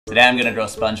Today I'm going to draw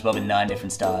Spongebob in 9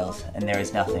 different styles, and there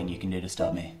is nothing you can do to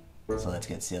stop me. So let's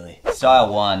get silly.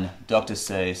 Style 1, Dr.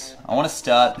 Seuss. I want to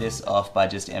start this off by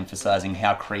just emphasizing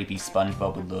how creepy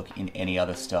Spongebob would look in any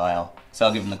other style. So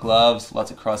I'll give him the gloves, lots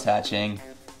of cross-hatching,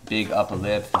 big upper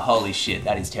lip. Holy shit,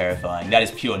 that is terrifying. That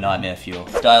is pure nightmare fuel.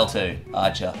 Style 2,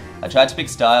 Archer. I tried to pick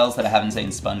styles that I haven't seen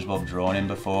Spongebob drawn in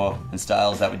before, and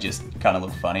styles that would just kind of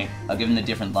look funny. I'll give him the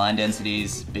different line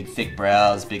densities, big thick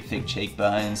brows, big thick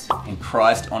cheekbones, and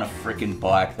Christ on a frickin'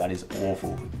 bike, that is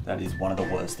awful. That is one of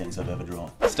the worst things I've ever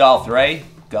drawn. Style 3,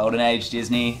 Golden Age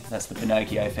Disney. That's the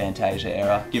Pinocchio Fantasia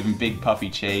era. Give him big puffy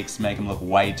cheeks, make him look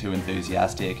way too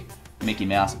enthusiastic. Mickey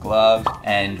Mouse glove,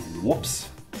 and whoops.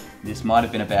 This might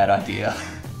have been a bad idea.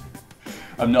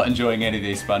 I'm not enjoying any of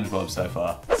these Spongebob so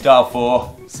far. Style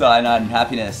 4, Cyanide and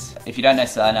Happiness. If you don't know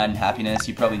Cyanide and Happiness,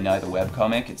 you probably know the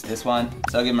webcomic. It's this one.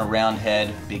 So I'll give him a round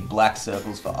head, big black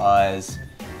circles for eyes,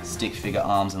 stick figure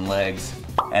arms and legs.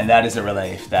 And that is a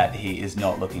relief that he is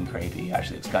not looking creepy.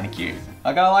 Actually, it's kind of cute.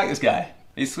 I kind of like this guy.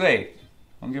 He's sweet.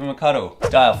 I'll give him a cuddle.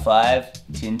 Style 5,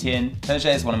 Tintin.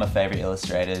 Hergé is one of my favorite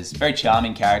illustrators. Very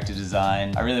charming character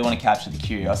design. I really want to capture the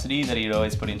curiosity that he'd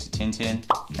always put into Tintin.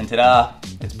 And ta-da,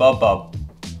 it's Bob.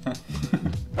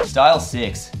 Style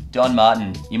 6, Don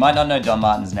Martin. You might not know Don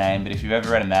Martin's name, but if you've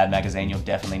ever read a Mad magazine, you'll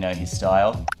definitely know his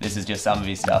style. This is just some of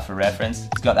his stuff for reference.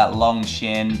 He's got that long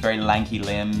chin, very lanky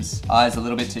limbs, eyes a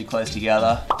little bit too close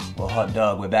together. Well, hot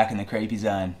dog, we're back in the creepy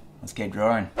zone. Let's keep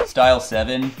drawing. Style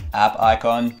 7, app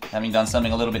icon. Having done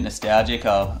something a little bit nostalgic,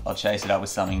 I'll chase it up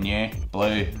with something new.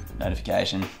 Blue,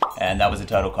 notification. And that was a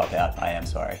total cop-out, I am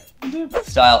sorry.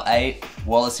 Style 8,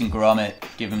 Wallace and Gromit.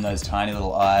 Give him those tiny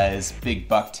little eyes, big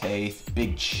buck teeth,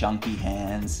 big chunky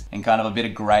hands, and kind of a bit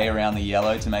of grey around the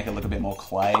yellow to make it look a bit more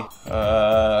clay.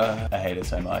 I hate it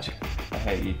so much. I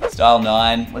hate you. Style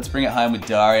 9, let's bring it home with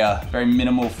Daria. Very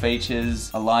minimal features,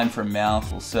 a line for a mouth,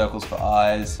 little circles for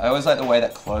eyes. I always like the way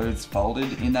that clothes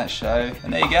folded in that show.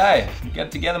 And there you go. Get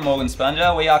it together, Morgan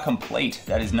Sponger. We are complete.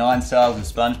 That is 9 styles of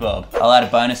Spongebob. I'll add a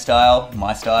bonus style,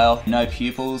 my style. No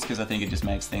pupils, because I think it just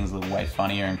makes things look way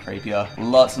funnier and creepier.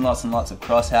 Lots and lots and lots of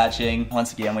cross-hatching.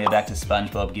 Once again, we are back to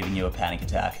Spongebob giving you a panic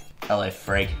attack. Hello,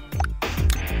 freak.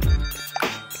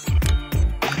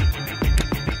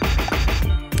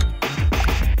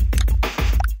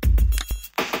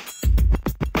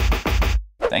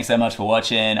 Thanks so much for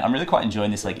watching. I'm really quite enjoying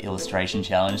this like illustration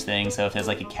challenge thing, so if there's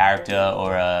like a character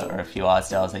or a few art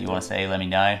styles that you want to see, let me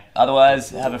know.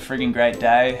 Otherwise, have a friggin' great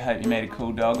day. Hope you made a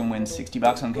cool dog and win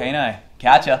 $60 on Keno.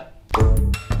 Catch ya!